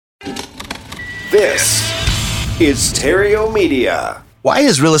This is Stereo Media. Why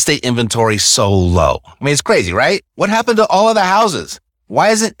is real estate inventory so low? I mean, it's crazy, right? What happened to all of the houses? Why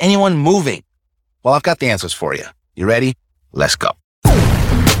isn't anyone moving? Well, I've got the answers for you. You ready? Let's go.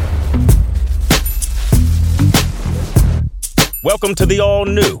 Welcome to the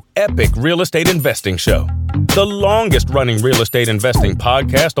all-new Epic Real Estate Investing Show, the longest-running real estate investing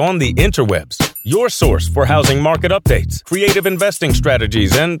podcast on the interwebs. Your source for housing market updates, creative investing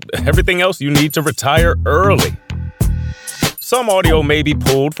strategies, and everything else you need to retire early. Some audio may be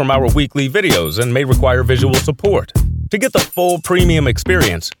pulled from our weekly videos and may require visual support. To get the full premium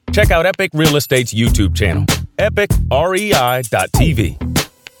experience, check out Epic Real Estate's YouTube channel, epicrei.tv.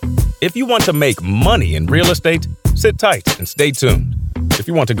 If you want to make money in real estate, sit tight and stay tuned. If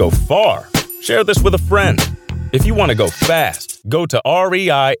you want to go far, share this with a friend. If you want to go fast, go to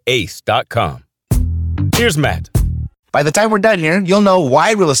reiace.com. Here's Matt. By the time we're done here, you'll know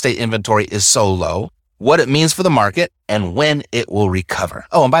why real estate inventory is so low, what it means for the market, and when it will recover.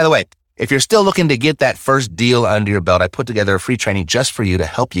 Oh, and by the way, if you're still looking to get that first deal under your belt, I put together a free training just for you to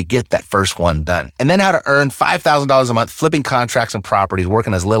help you get that first one done. And then how to earn $5,000 a month flipping contracts and properties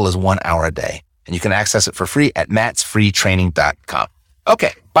working as little as 1 hour a day. And you can access it for free at mattsfreetraining.com.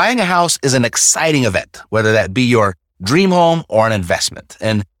 Okay, buying a house is an exciting event, whether that be your dream home or an investment.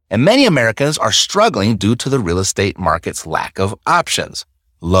 And many Americans are struggling due to the real estate market's lack of options.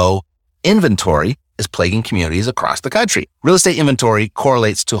 Low inventory is plaguing communities across the country. Real estate inventory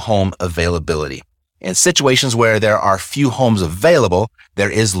correlates to home availability. In situations where there are few homes available,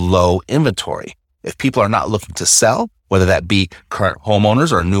 there is low inventory. If people are not looking to sell, whether that be current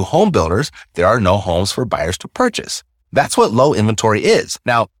homeowners or new home builders, there are no homes for buyers to purchase. That's what low inventory is.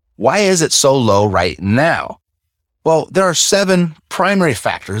 Now, why is it so low right now? Well, there are 7 primary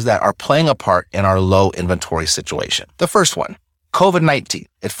factors that are playing a part in our low inventory situation. The first one, COVID-19.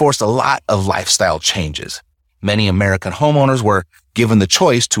 It forced a lot of lifestyle changes. Many American homeowners were given the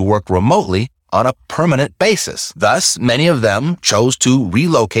choice to work remotely on a permanent basis. Thus, many of them chose to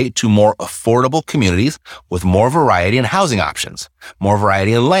relocate to more affordable communities with more variety in housing options, more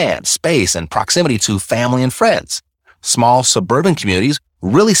variety in land, space, and proximity to family and friends. Small suburban communities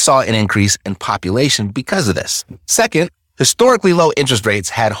really saw an increase in population because of this. Second, historically low interest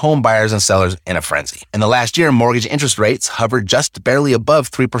rates had home buyers and sellers in a frenzy. In the last year, mortgage interest rates hovered just barely above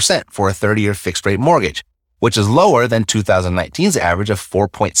 3% for a 30-year fixed-rate mortgage, which is lower than 2019's average of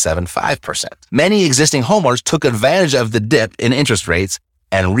 4.75%. Many existing homeowners took advantage of the dip in interest rates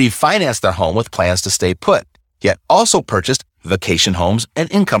and refinanced their home with plans to stay put, yet also purchased vacation homes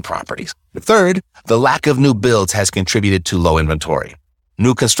and income properties. Third, the lack of new builds has contributed to low inventory.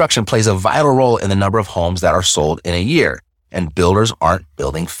 New construction plays a vital role in the number of homes that are sold in a year, and builders aren't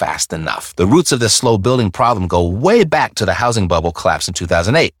building fast enough. The roots of this slow building problem go way back to the housing bubble collapse in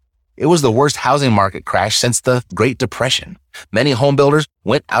 2008. It was the worst housing market crash since the Great Depression. Many home builders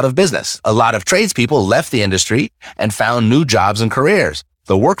went out of business. A lot of tradespeople left the industry and found new jobs and careers.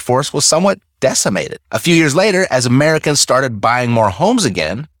 The workforce was somewhat decimated. A few years later, as Americans started buying more homes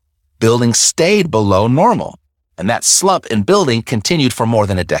again, building stayed below normal. And that slump in building continued for more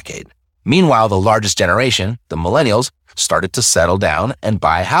than a decade. Meanwhile, the largest generation, the millennials, started to settle down and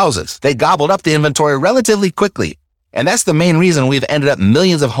buy houses. They gobbled up the inventory relatively quickly. And that's the main reason we've ended up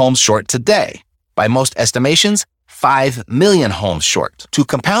millions of homes short today. By most estimations, 5 million homes short. To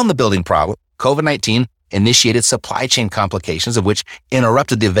compound the building problem, COVID-19 initiated supply chain complications of which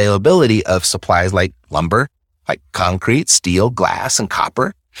interrupted the availability of supplies like lumber, like concrete, steel, glass, and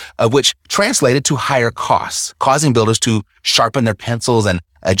copper, of which translated to higher costs, causing builders to sharpen their pencils and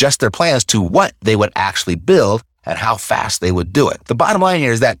adjust their plans to what they would actually build and how fast they would do it. The bottom line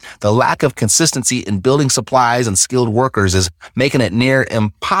here is that the lack of consistency in building supplies and skilled workers is making it near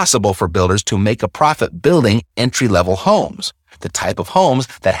impossible for builders to make a profit building entry-level homes, the type of homes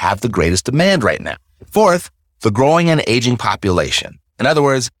that have the greatest demand right now. Fourth, the growing and aging population. In other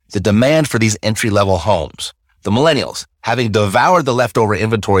words, the demand for these entry-level homes. The millennials, having devoured the leftover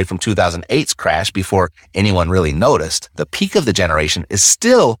inventory from 2008's crash before anyone really noticed, the peak of the generation is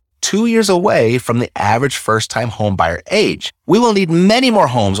still 2 years away from the average first-time home buyer age. We will need many more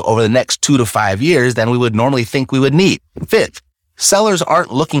homes over the next 2 to 5 years than we would normally think we would need. Fifth, sellers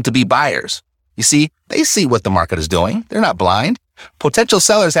aren't looking to be buyers. You see, they see what the market is doing. They're not blind. Potential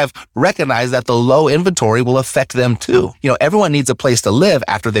sellers have recognized that the low inventory will affect them too. Everyone needs a place to live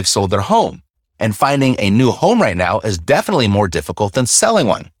after they've sold their home. And finding a new home right now is definitely more difficult than selling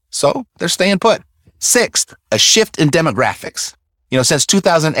one. So they're staying put. Sixth, a shift in demographics. Since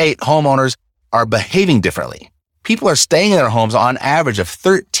 2008, homeowners are behaving differently. People are staying in their homes on average of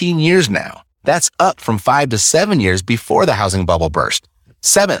 13 years now. That's up from 5 to 7 years before the housing bubble burst.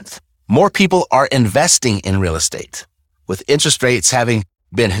 Seventh, more people are investing in real estate. With interest rates having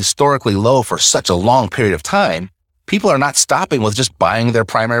been historically low for such a long period of time, people are not stopping with just buying their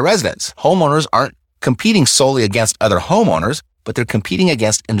primary residence. Homeowners aren't competing solely against other homeowners, but they're competing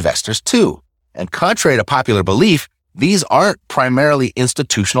against investors too. And contrary to popular belief, these aren't primarily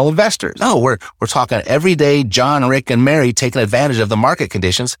institutional investors. No, we're talking everyday John, Rick, and Mary taking advantage of the market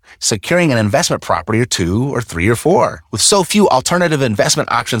conditions, securing an investment property or two or three or four. With so few alternative investment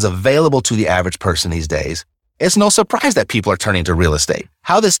options available to the average person these days, it's no surprise that people are turning to real estate.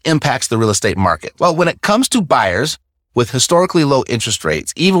 How this impacts the real estate market? Well, when it comes to buyers with historically low interest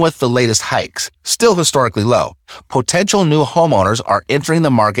rates, even with the latest hikes, still historically low, potential new homeowners are entering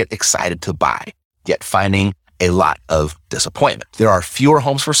the market excited to buy, yet finding a lot of disappointment. There are fewer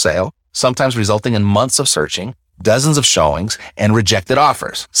homes for sale, sometimes resulting in months of searching, dozens of showings, and rejected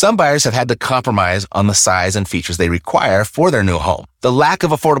offers. Some buyers have had to compromise on the size and features they require for their new home. The lack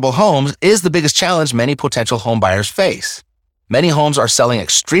of affordable homes is the biggest challenge many potential home buyers face. Many homes are selling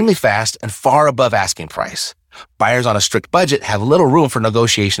extremely fast and far above asking price. Buyers on a strict budget have little room for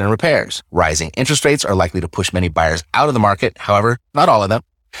negotiation and repairs. Rising interest rates are likely to push many buyers out of the market. However, not all of them.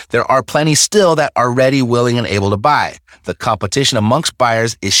 There are plenty still that are ready, willing, and able to buy. The competition amongst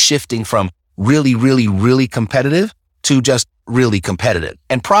buyers is shifting from really competitive to just really competitive.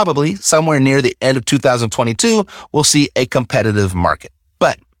 And probably somewhere near the end of 2022, we'll see a competitive market,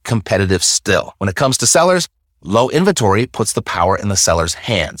 but competitive still. When it comes to sellers, low inventory puts the power in the seller's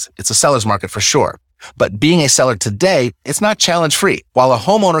hands. It's a seller's market for sure. But being a seller today, it's not challenge-free. While a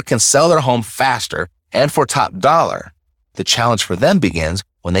homeowner can sell their home faster and for top dollar, the challenge for them begins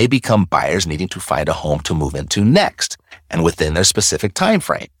when they become buyers needing to find a home to move into next and within their specific time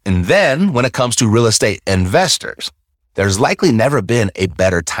frame. And then when it comes to real estate investors, there's likely never been a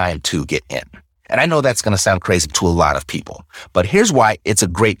better time to get in. And I know that's going to sound crazy to a lot of people, but here's why it's a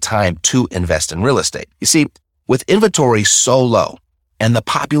great time to invest in real estate. You see, with inventory so low and the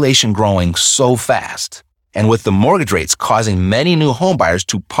population growing so fast, and with the mortgage rates causing many new home buyers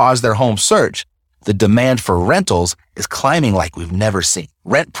to pause their home search, the demand for rentals is climbing like we've never seen.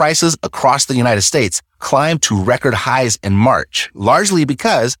 Rent prices across the United States climbed to record highs in March, largely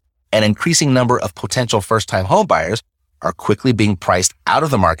because an increasing number of potential first-time home buyers are quickly being priced out of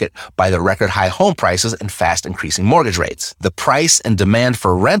the market by the record high home prices and fast increasing mortgage rates. The price and demand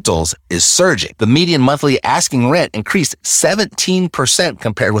for rentals is surging. The median monthly asking rent increased 17%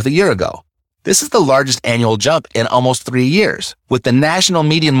 compared with a year ago. This is the largest annual jump in almost 3 years. With the national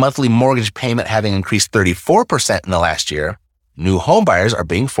median monthly mortgage payment having increased 34% in the last year, new home buyers are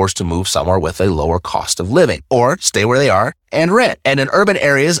being forced to move somewhere with a lower cost of living or stay where they are and rent. And in urban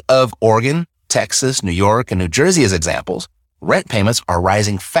areas of Oregon, Texas, New York, and New Jersey as examples, rent payments are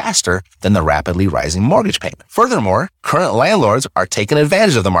rising faster than the rapidly rising mortgage payment. Furthermore, current landlords are taking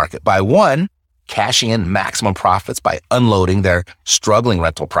advantage of the market by one, cashing in maximum profits by unloading their struggling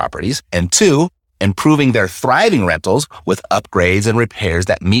rental properties, and two, improving their thriving rentals with upgrades and repairs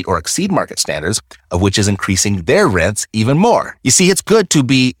that meet or exceed market standards, of which is increasing their rents even more. You see, it's good to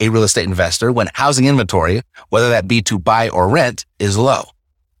be a real estate investor when housing inventory, whether that be to buy or rent, is low.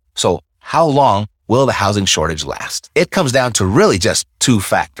 So how long will the housing shortage last? It comes down to really just two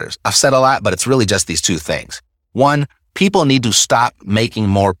factors. I've said a lot, but it's really just these two things. One, people need to stop making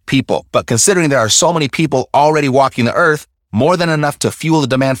more people. But considering there are so many people already walking the earth, more than enough to fuel the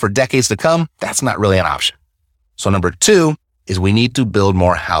demand for decades to come, that's not really an option. So number two is we need to build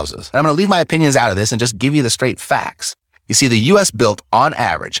more houses. And I'm going to leave my opinions out of this and just give you the straight facts. You see, the U.S. built on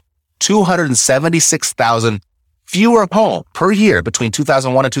average 276,000 fewer homes per year between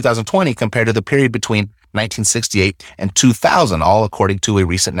 2001 and 2020 compared to the period between 1968 and 2000, all according to a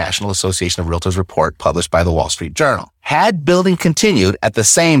recent National Association of Realtors report published by the Wall Street Journal. Had building continued at the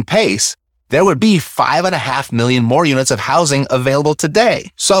same pace, there would be 5.5 million more units of housing available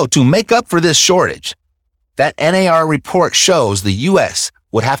today. So to make up for this shortage, that NAR report shows the U.S.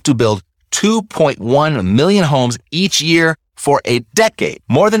 would have to build 2.1 million homes each year for a decade,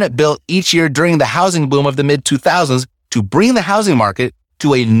 more than it built each year during the housing boom of the mid-2000s to bring the housing market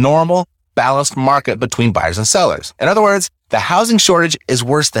to a normal, balanced market between buyers and sellers. In other words, the housing shortage is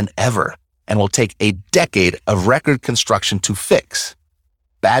worse than ever and will take a decade of record construction to fix.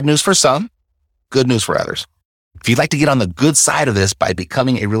 Bad news for some, good news for others. If you'd like to get on the good side of this by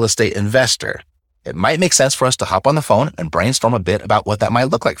becoming a real estate investor, it might make sense for us to hop on the phone and brainstorm a bit about what that might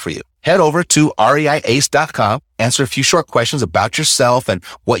look like for you. Head over to reiace.com, answer a few short questions about yourself and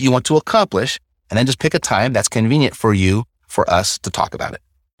what you want to accomplish, and then just pick a time that's convenient for you, for us to talk about it.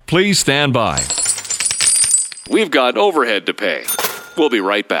 Please stand by. We've got overhead to pay. We'll be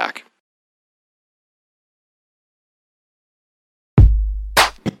right back.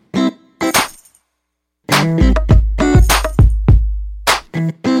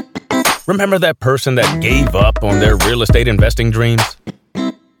 Remember that person that gave up on their real estate investing dreams?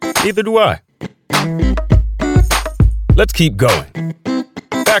 Neither do I. Let's keep going.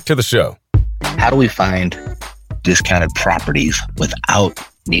 Back to the show. How do we find discounted properties without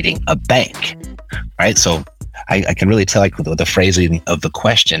needing a bank? Right? So I can really tell, like, the phrasing of the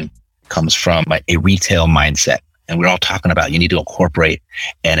question comes from a retail mindset. And we're all talking about you need to incorporate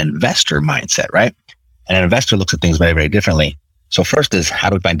an investor mindset, right? And an investor looks at things very, very differently. So first is, how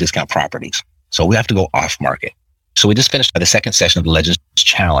do we find discount properties? So we have to go off market. So we just finished the second session of the Legends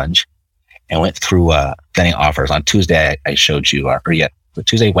Challenge and went through sending offers. On Tuesday, I showed you,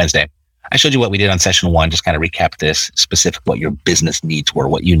 Wednesday, I showed you what we did on session 1, just kind of recap this specific, what your business needs were,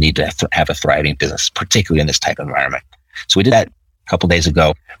 what you need to have a thriving business, particularly in this type of environment. So we did that a couple days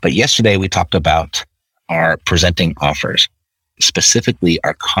ago. But yesterday we talked about our presenting offers, specifically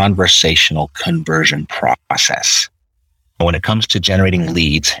our conversational conversion process. When it comes to generating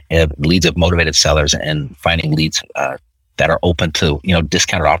leads of motivated sellers and finding leads that are open to,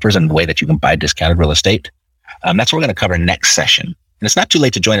 discounted offers and the way that you can buy discounted real estate, that's what we're going to cover next session. And it's not too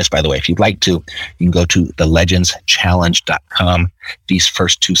late to join us, by the way. If you'd like to, you can go to thelegendschallenge.com. These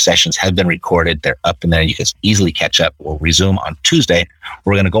first 2 sessions have been recorded. They're up in there. You can easily catch up. We'll resume on Tuesday.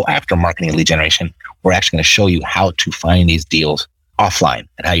 We're going to go after marketing and lead generation. We're actually going to show you how to find these deals offline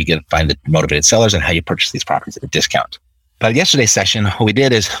and how you find the motivated sellers and how you purchase these properties at a discount. But yesterday's session, what we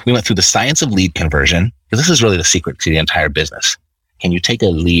did is we went through the science of lead conversion, because this is really the secret to the entire business. Can you take a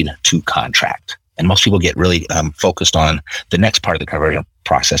lead to contract? And most people get really focused on the next part of the conversion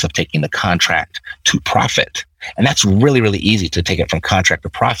process of taking the contract to profit. And that's really, really easy to take it from contract to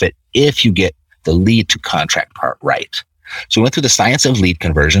profit if you get the lead to contract part right. So we went through the science of lead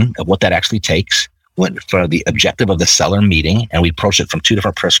conversion, of what that actually takes, went for the objective of the seller meeting, and we approached it from 2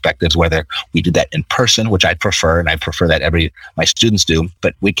 different perspectives, whether we did that in person, which I prefer, and I prefer that my students do,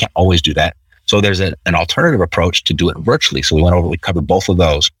 but we can't always do that. So there's an alternative approach to do it virtually. So we covered both of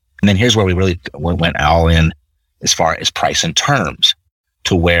those. And then here's where we really went all in as far as price and terms,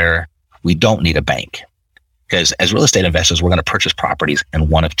 to where we don't need a bank. Because as real estate investors, we're going to purchase properties in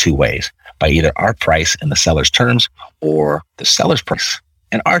one of 2 ways, by either our price and the seller's terms, or the seller's price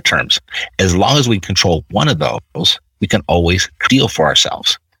and our terms. As long as we control one of those, we can always deal for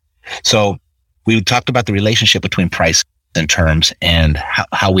ourselves. So we talked about the relationship between price and terms and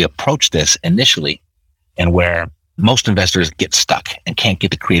how we approach this initially, and where most investors get stuck and can't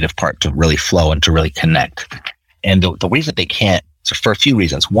get the creative part to really flow and to really connect. And the reason they can't is for a few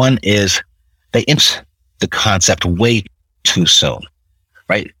reasons. One is they enter the concept way too soon,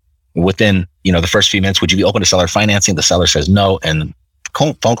 right? Within, the first few minutes, would you be open to seller financing? The seller says no, and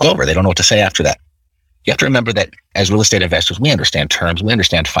phone call over. They don't know what to say after that. You have to remember that as real estate investors, we understand terms, we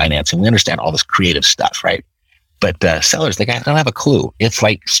understand financing, we understand all this creative stuff, right? But sellers, they don't have a clue. It's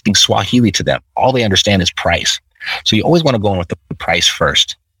like speaking Swahili to them. All they understand is price. So you always want to go in with the price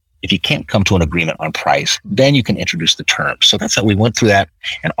first. If you can't come to an agreement on price, then you can introduce the terms. So that's how we went through that,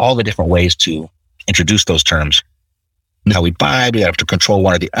 and all the different ways to introduce those terms. How we buy, we have to control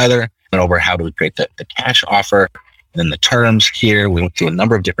one or the other, and over how do we create the cash offer. And then the terms here, we went through a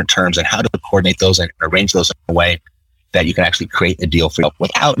number of different terms and how to coordinate those and arrange those in a way that you can actually create a deal for you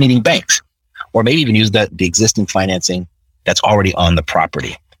without needing banks, or maybe even use the existing financing that's already on the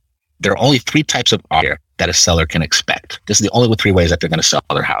property. There are only 3 types of offer that a seller can expect. This is the only 3 ways that they're going to sell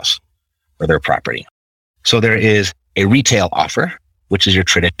their house or their property. So there is a retail offer, which is your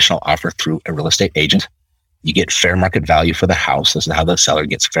traditional offer through a real estate agent. You get fair market value for the house. This is how the seller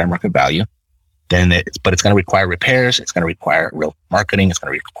gets fair market value. But it's going to require repairs. It's going to require real marketing. It's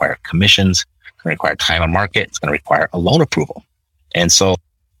going to require commissions. It's going to require time on market. It's going to require a loan approval. And so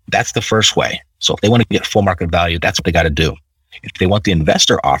that's the first way. So if they want to get full market value, that's what they got to do. If they want the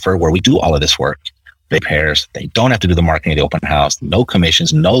investor offer, where we do all of this work, repairs, they don't have to do the marketing of the open house, no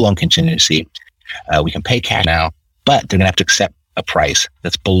commissions, no loan contingency. We can pay cash now, but they're going to have to accept a price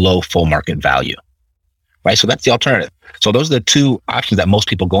that's below full market value. Right? So that's the alternative. So those are the 2 options that most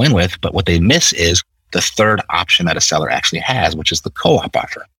people go in with, but what they miss is the 3rd option that a seller actually has, which is the co-op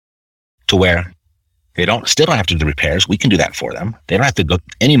offer, to where they still don't have to do repairs. We can do that for them. They don't have to do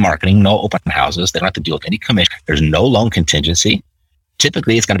any marketing, no open houses. They don't have to deal with any commission. There's no loan contingency.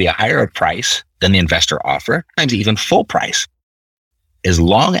 Typically, it's going to be a higher price than the investor offer, sometimes even full price, as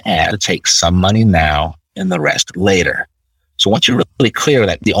long as it takes some money now and the rest later. So once you're really clear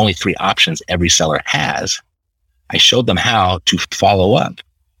that the only 3 options every seller has, I showed them how to follow up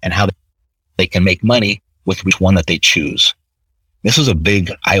and how they can make money with which one that they choose. This was a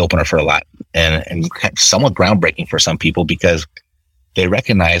big eye-opener for a lot and somewhat groundbreaking for some people, because they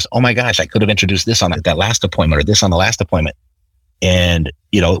recognize, oh my gosh, I could have introduced this on that last appointment or this on the last appointment. And,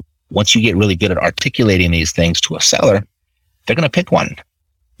 once you get really good at articulating these things to a seller, they're going to pick one.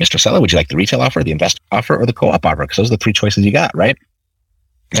 Mr. Seller, would you like the retail offer, the investor offer, or the co-op offer? Because those are the three choices you got, right?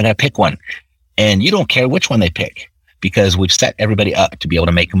 They're going to pick one. And you don't care which one they pick because we've set everybody up to be able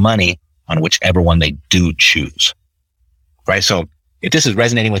to make money on whichever one they do choose, right? So if this is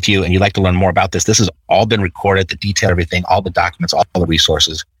resonating with you and you'd like to learn more about this has all been recorded, the detail, everything, all the documents, all the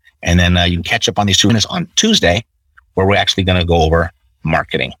resources. And then you can catch up on these 2 minutes on Tuesday, where we're actually going to go over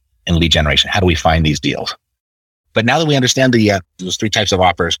marketing and lead generation. How do we find these deals? But now that we understand those 3 types of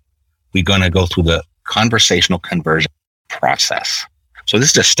offers, we're going to go through the conversational conversion process. So this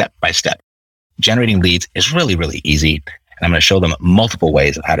is just step by step. Generating leads is really, really easy. And I'm going to show them multiple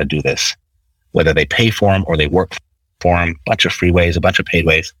ways of how to do this, whether they pay for them or they work for them, a bunch of free ways, a bunch of paid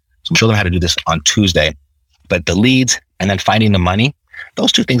ways. So I'm showing them how to do this on Tuesday. But the leads and then finding the money,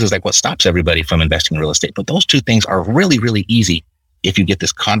 those 2 things is like what stops everybody from investing in real estate. But those 2 things are really, really easy if you get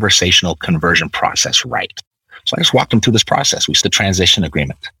this conversational conversion process right. So I just walked them through this process. We used the transition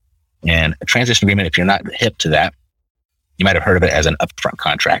agreement. And a transition agreement, if you're not hip to that, you might have heard of it as an upfront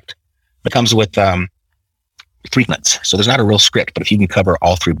contract. It comes with 3 minutes. So there's not a real script, but if you can cover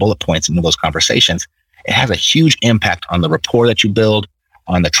all 3 bullet points in those conversations, it has a huge impact on the rapport that you build,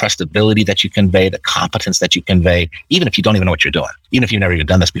 on the trustability that you convey, the competence that you convey, even if you don't even know what you're doing, even if you've never even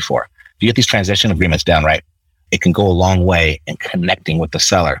done this before. If you get these transition agreements down right, it can go a long way in connecting with the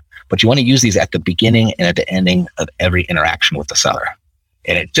seller. But you want to use these at the beginning and at the ending of every interaction with the seller.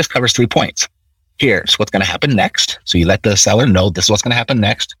 And it just covers 3 points. Here's what's going to happen next. So you let the seller know this is what's going to happen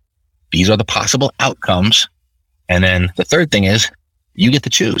next. These are the possible outcomes. And then the third thing is you get to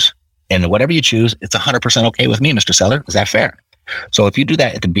choose. And whatever you choose, it's 100% okay with me, Mr. Seller. Is that fair? So if you do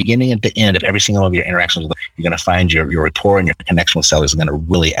that at the beginning and at the end of every single of your interactions, you're going to find your rapport and your connection with sellers is going to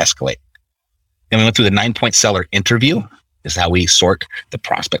really escalate. Then we went through the 9-point seller interview. This is how we sort the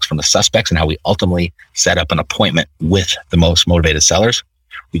prospects from the suspects and how we ultimately set up an appointment with the most motivated sellers.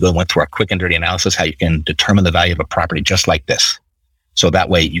 We went through our quick and dirty analysis, how you can determine the value of a property just like this. So that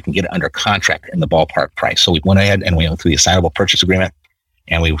way you can get it under contract in the ballpark price. So we went ahead and we went through the assignable purchase agreement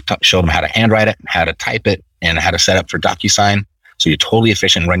and we showed them how to handwrite it, how to type it, and how to set up for DocuSign. So you're totally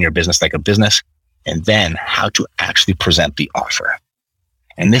efficient, run your business like a business, and then how to actually present the offer.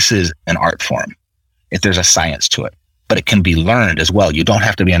 And this is an art form. If there's a science to it, but it can be learned as well. You don't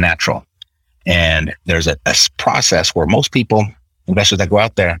have to be a natural. And there's a process where most people, investors that go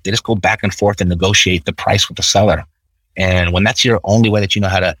out there, they just go back and forth and negotiate the price with the seller. And when that's your only way that you know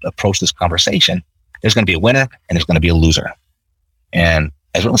how to approach this conversation, there's going to be a winner and there's going to be a loser. And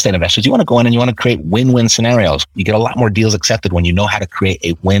as real estate investors, you want to go in and you want to create win-win scenarios. You get a lot more deals accepted when you know how to create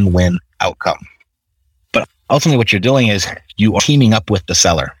a win-win outcome. But ultimately what you're doing is you are teaming up with the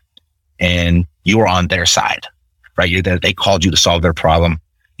seller and you are on their side, right? You're there. They called you to solve their problem.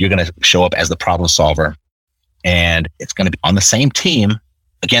 You're going to show up as the problem solver and it's going to be on the same team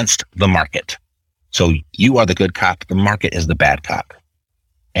against the market. So you are the good cop. The market is the bad cop.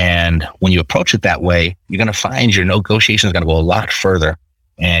 And when you approach it that way, you're going to find your negotiation is going to go a lot further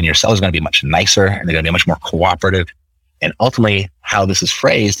and your seller is going to be much nicer and they're going to be much more cooperative. And ultimately how this is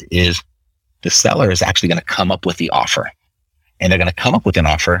phrased is the seller is actually going to come up with the offer and they're going to come up with an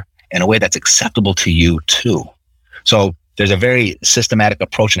offer in a way that's acceptable to you too. So there's a very systematic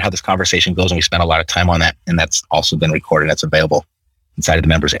approach in how this conversation goes. And we spent a lot of time on that. And that's also been recorded. That's available inside of the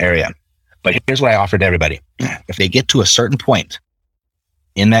members area. But here's what I offer to everybody. If they get to a certain point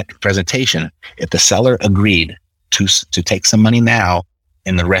in that presentation, if the seller agreed to take some money now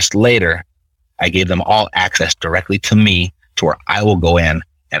and the rest later, I gave them all access directly to me to where I will go in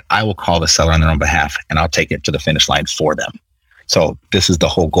and I will call the seller on their own behalf and I'll take it to the finish line for them. So this is the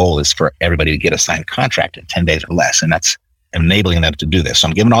whole goal is for everybody to get a signed contract in 10 days or less. And that's enabling them to do this. So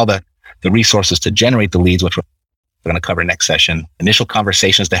I'm giving all the resources to generate the leads, which we're going to cover next session, initial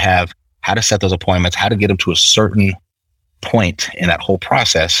conversations to have, how to set those appointments, how to get them to a certain point in that whole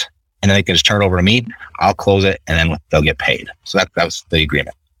process. And then they can just turn it over to me. I'll close it and then they'll get paid. So that was the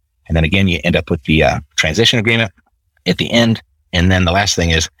agreement. And then again, you end up with the transition agreement at the end. And then the last thing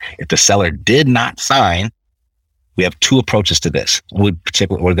is if the seller did not sign, we have 2 approaches to this. We're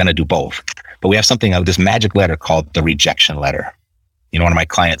going to do both, but we have something of this magic letter called the rejection letter. You know, one of my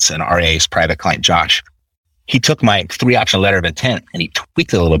clients, an RA's private client, Josh, he took my 3-option letter of intent and he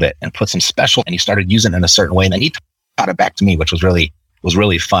tweaked it a little bit and put some special and he started using it in a certain way. And then he taught it back to me, which was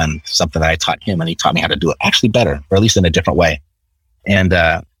really fun. Something that I taught him and he taught me how to do it actually better, or at least in a different way. And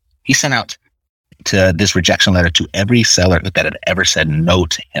he sent out to this rejection letter to every seller that had ever said no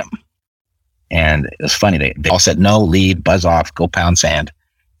to him. And it was funny. They all said, no, leave, buzz off, go pound sand,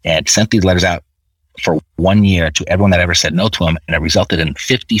 and sent these letters out for 1 year to everyone that ever said no to them. And it resulted in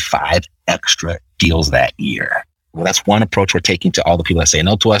 55 extra deals that year. Well, that's one approach we're taking to all the people that say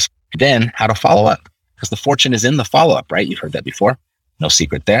no to us. Then how to follow up, because the fortune is in the follow-up, right? You've heard that before. No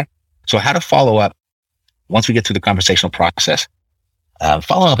secret there. So how to follow up once we get through the conversational process.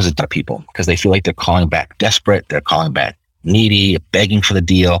 Following up is a lot of people because they feel like they're calling back desperate. They're calling back needy, begging for the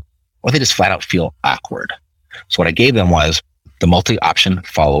deal, or they just flat out feel awkward. So what I gave them was the multi-option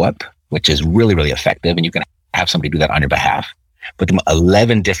follow-up, which is really, really effective. And you can have somebody do that on your behalf. But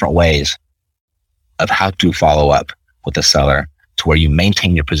 11 different ways of how to follow up with the seller to where you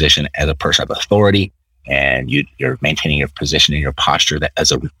maintain your position as a person of authority, and you're maintaining your position and your posture that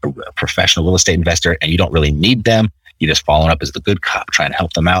as a professional real estate investor, and you don't really need them. You're just following up as the good cop, trying to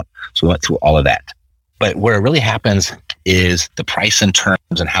help them out. So we went through all of that. But where it really happens is the price and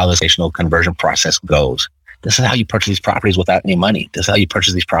terms and how the relational conversion process goes. This is how you purchase these properties without any money. This is how you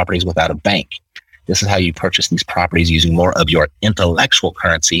purchase these properties without a bank. This is how you purchase these properties using more of your intellectual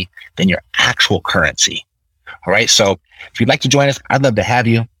currency than your actual currency. All right. So if you'd like to join us, I'd love to have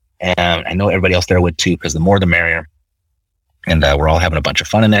you. And I know everybody else there would too, because the more the merrier. And we're all having a bunch of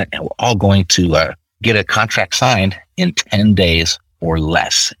fun in it. And we're all going to get a contract signed in 10 days or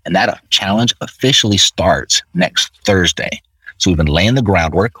less. And that challenge officially starts next Thursday. So we've been laying the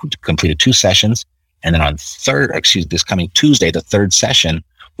groundwork. We've completed 2 sessions. And then on this coming Tuesday, the 3rd session,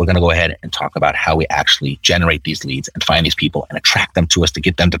 we're going to go ahead and talk about how we actually generate these leads and find these people and attract them to us to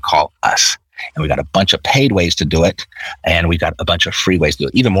get them to call us. And we got a bunch of paid ways to do it. And we got a bunch of free ways to do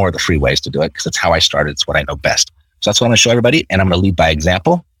it, even more of the free ways to do it, because that's how I started. It's what I know best. So that's what I'm going to show everybody. And I'm going to lead by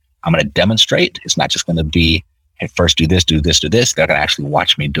example. I'm going to demonstrate. It's not just going to be, hey, first do this, do this, do this. They're going to actually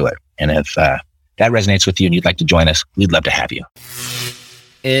watch me do it. And if that resonates with you and you'd like to join us, we'd love to have you.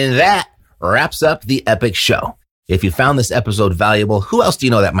 And that wraps up the Epic Show. If you found this episode valuable, who else do you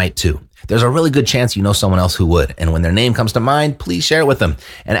know that might too? There's a really good chance you know someone else who would. And when their name comes to mind, please share it with them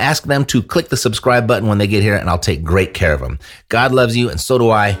and ask them to click the subscribe button when they get here, and I'll take great care of them. God loves you, and so do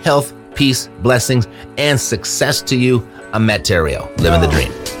I. Health, peace, blessings, and success to you. I'm Matt Theriault, living the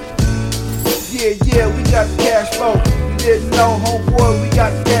dream. Yeah, we got the cash flow. You didn't know, homeboy, we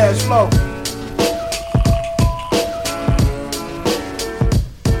got the cash flow.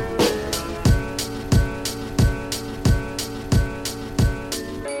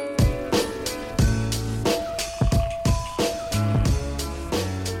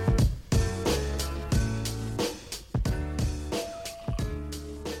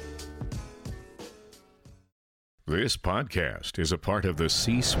 This podcast is a part of the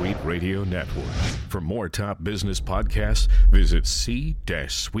C-Suite Radio Network. For more top business podcasts, visit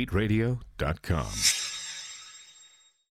c-suiteradio.com.